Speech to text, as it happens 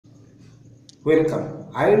Welcome.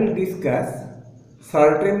 I will discuss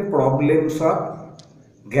certain problems of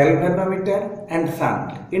galvanometer and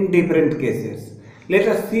shunt in different cases. Let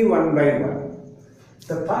us see one by one.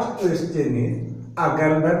 The first question is, a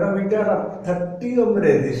galvanometer of 30 ohm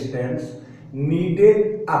resistance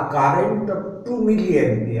needed a current of 2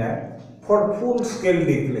 milliampere for full scale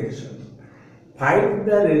deflection. Find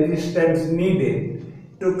the resistance needed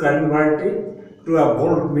to convert it to a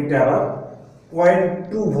voltmeter of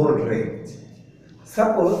 0.2 volt range.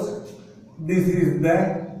 Suppose this is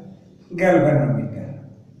the galvanometer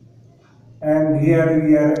and here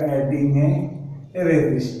we are adding a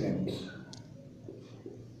resistance.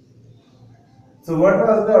 So what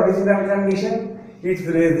was the original condition? Its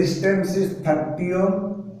resistance is 30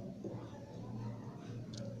 ohm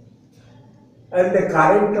and the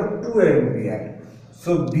current of 2 ampere.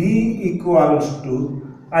 So V equals to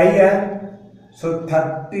IR. So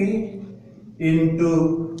 30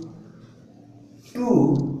 into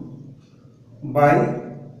 2 by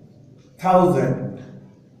 1000,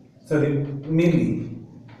 milli,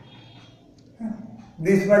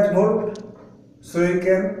 this much volt. So you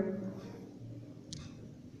can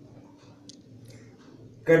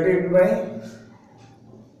cut it by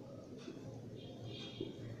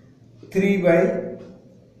 3 by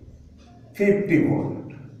 50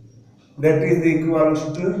 volt, that is equals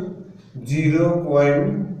to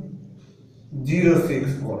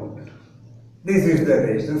 0.06 volt. This is the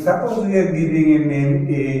resistance. Suppose we are giving a name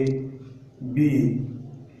A, B,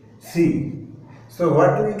 C. So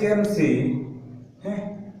what we can see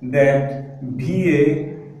that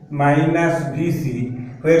VA minus VC,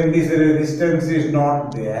 when this resistance is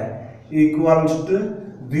not there, equals to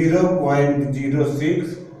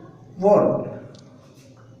 0.06 volt.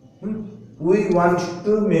 We want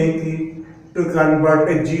to make it to convert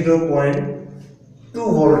a 0.2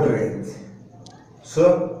 volt range.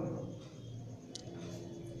 So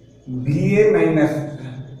VA minus,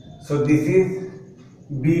 so this is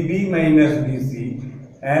BB minus BC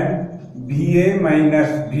and VA minus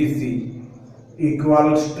BC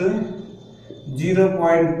equals to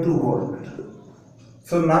 0.2 volt.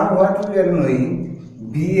 So now what we are knowing,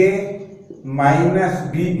 VA minus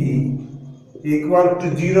BB equal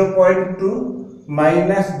to 0.2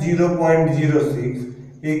 minus 0.06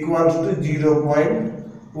 equals to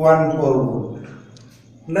 0.14 volt.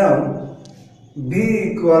 Now B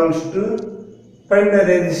equals to find the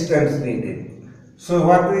resistance needed. So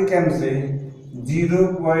what we can say,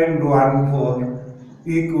 0.14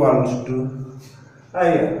 equals to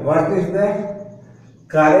IR. What is the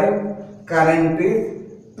current? Current is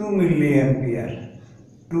 2 milliampere.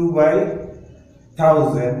 2 by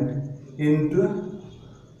 1000 into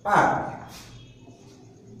R.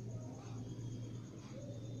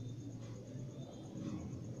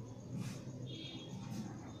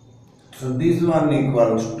 So this one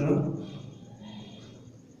equals to,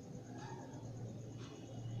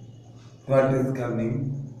 what is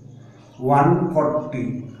coming,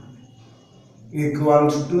 140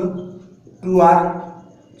 equals to 2R.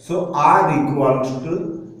 So R equals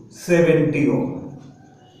to 70 ohm.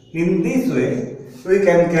 In this way, we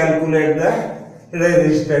can calculate the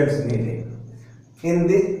resistance needed. In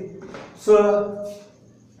this, so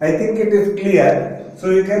I think it is clear.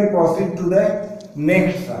 So you can proceed to the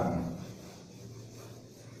next sum.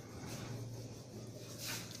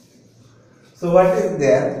 So what is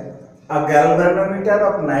there? A galvanometer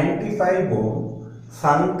of 95 ohm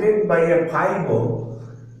shunted by a 5 ohm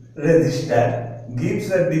resistor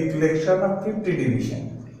gives a deflection of 50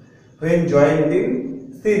 division when joined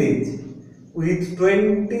in series with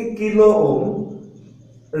 20 kilo ohm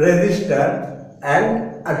resistor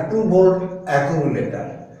and a 2 volt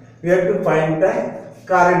accumulator. We have to find the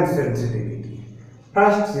current sensitivity.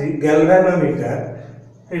 First see, galvanometer,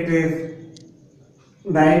 it is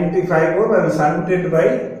 95 ohm and shunted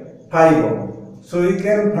by 5 ohm. So we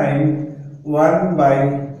can find 1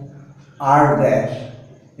 by R dash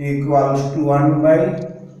equals to 1 by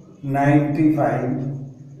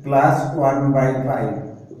 95 plus 1 by 5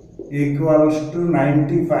 equals to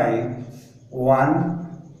 95, 1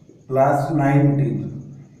 plus 19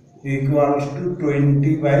 equals to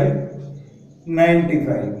 20 by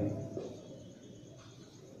 95,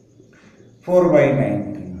 4 by 19.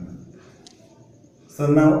 So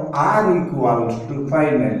now R equals to,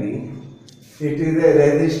 finally, it is a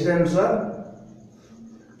resistance of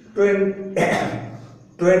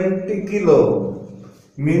 20 kilo,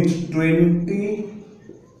 means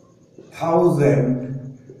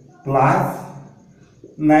 20,000 plus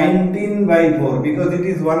 19 by 4, because it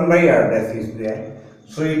is 1 by R dash is there.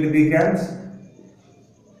 So it becomes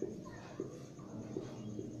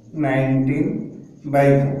 19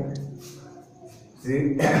 by 4.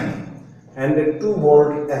 See, and a 2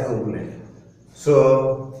 volt equivalent.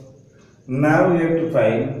 So now we have to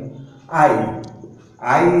find I.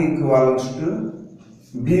 I equals to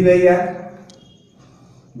V by R.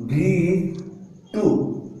 V is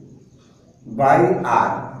 2 by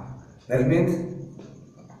R. That means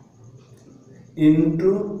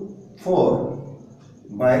into 4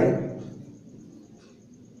 by.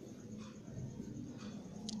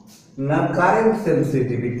 Now current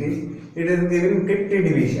sensitivity, it is given 50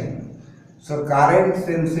 division. So current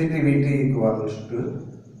sensitivity equals to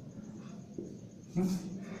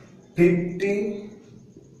 50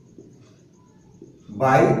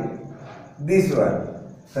 by this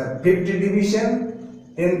one. So 50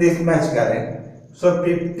 division in this much current. So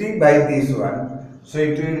 50 by this one. So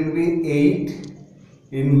it will be 8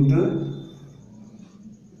 into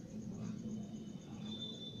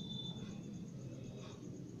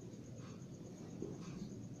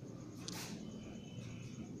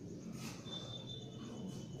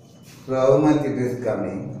 'So how much it is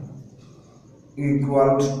coming?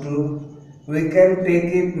 Equals to, we can take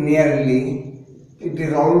it nearly, it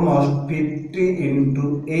is almost 50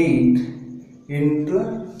 into 8 into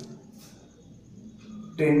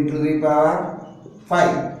 10 to the power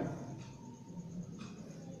 5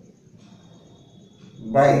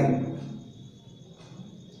 by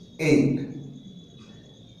 8.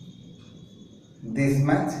 This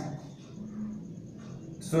much.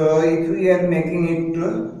 So if we are making it to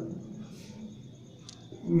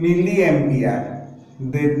milliampere,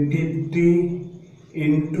 then 50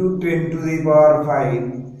 into 10 to the power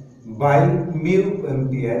 5 by mu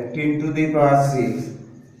ampere 10 to the power 6.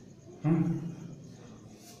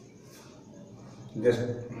 Just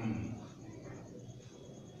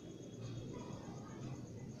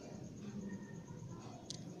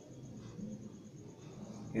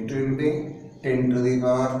it will be 10 to the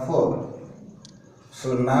power 4. So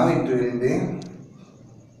now it will be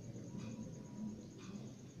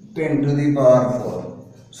 10 to the power 4.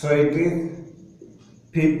 So it is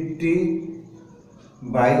 50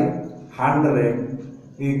 by 100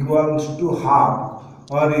 equals to half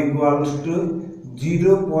or equals to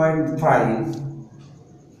 0.5.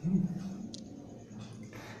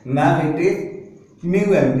 Now it is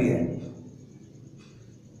mu ampere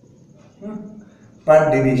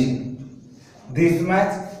per division. This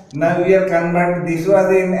much. Now we have converted, this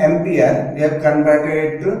was in ampere, we have converted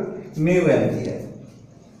it to mu ampere.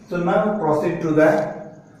 So now proceed to the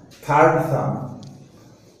third sum.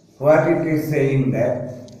 What it is saying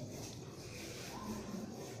that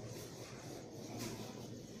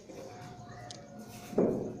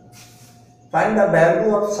find the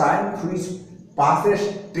value of shunt which passes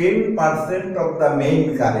 10% of the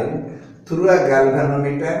main current through a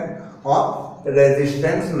galvanometer of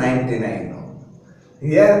resistance 99 ohm.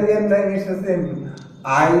 Here we are trying is the same.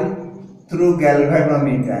 I through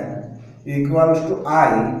galvanometer equals to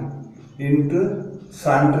I into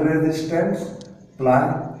shunt resistance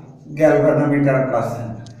plus galvanometer plus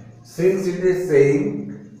shunt. Since it is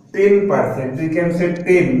saying 10%, we can say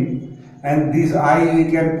 10 and this I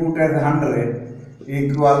we can put as 100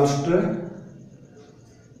 equals to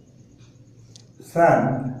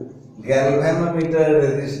shunt galvanometer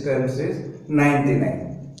resistance is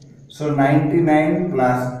 99. So 99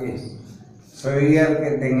 plus S. So we are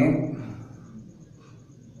getting it.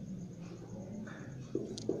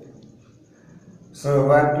 So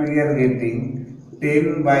what we are getting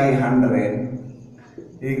 10 by 100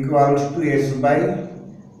 equals to S by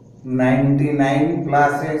 99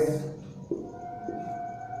 plus S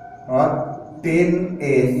or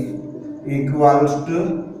 10S equals to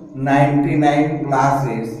 99 plus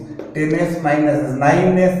S. 10S minus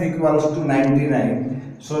 9S equals to 99.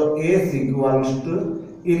 So S equals to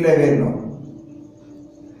 11 ohm.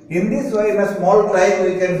 In this way, in a small trial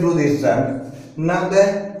we can do this shunt. Now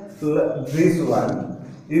this one,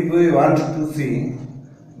 if we want to see,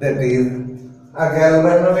 that is a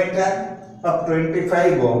galvanometer of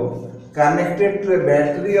 25 ohm connected to a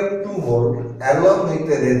battery of 2 volt along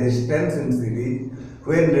with a resistance in series.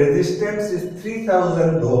 When resistance is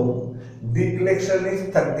 3000 ohm, deflection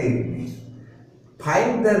is 30 units.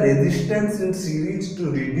 Find the resistance in series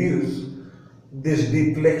to reduce this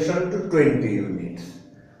deflection to 20 units.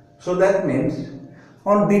 So that means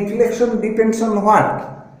on deflection depends on what?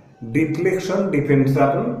 Deflection depends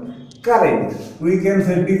on current. We can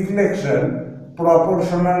say deflection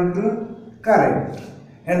proportional to current.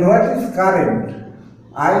 And what is current?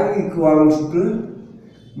 I equals to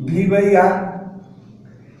V by R.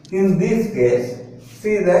 In this case,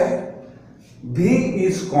 see that V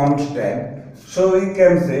is constant. So we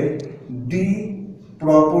can say D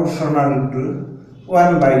proportional to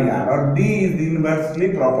 1 by R, or D is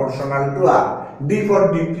inversely proportional to R. D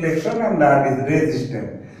for deflection and R is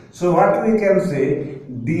resistance. So what we can say,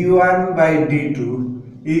 D1 by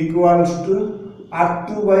D2 equals to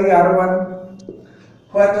R2 by R1.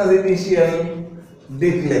 What was initial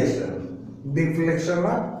deflection? Deflection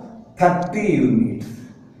of 30 units.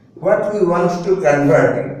 What we want to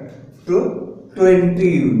convert it to 20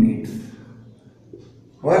 units.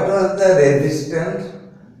 What was the resistance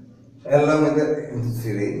along with the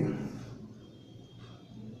series?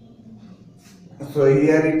 So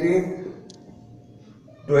here it is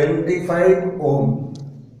 25 ohm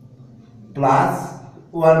plus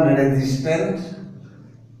 1 resistance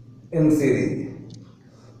in series.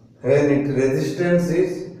 When its resistance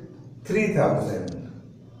is 3000.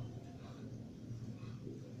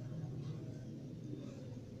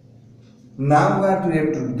 Now what we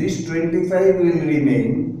have to, this 25 will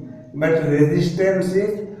remain, but resistance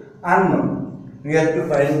is unknown. We have to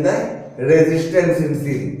find the resistance in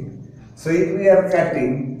series. So if we are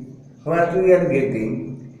cutting, what we are getting,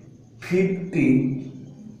 50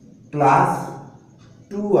 plus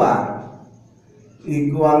 2R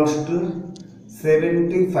equals to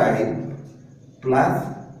 75 plus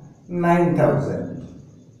 9000.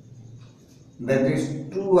 That is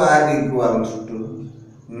 2R equals to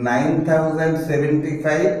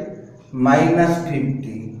 9075 minus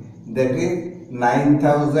 50, that is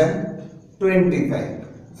 9025.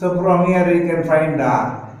 So from here we can find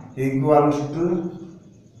R equals to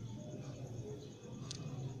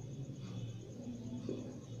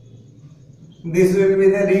this will be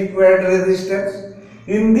the required resistance.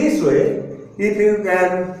 In this way, if you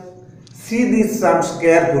can see these sums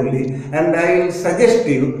carefully, and I will suggest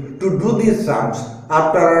you to do these sums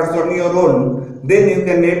afterwards on your own, then you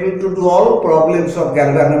can able to do all problems of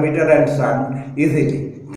galvanometer and shunt easily.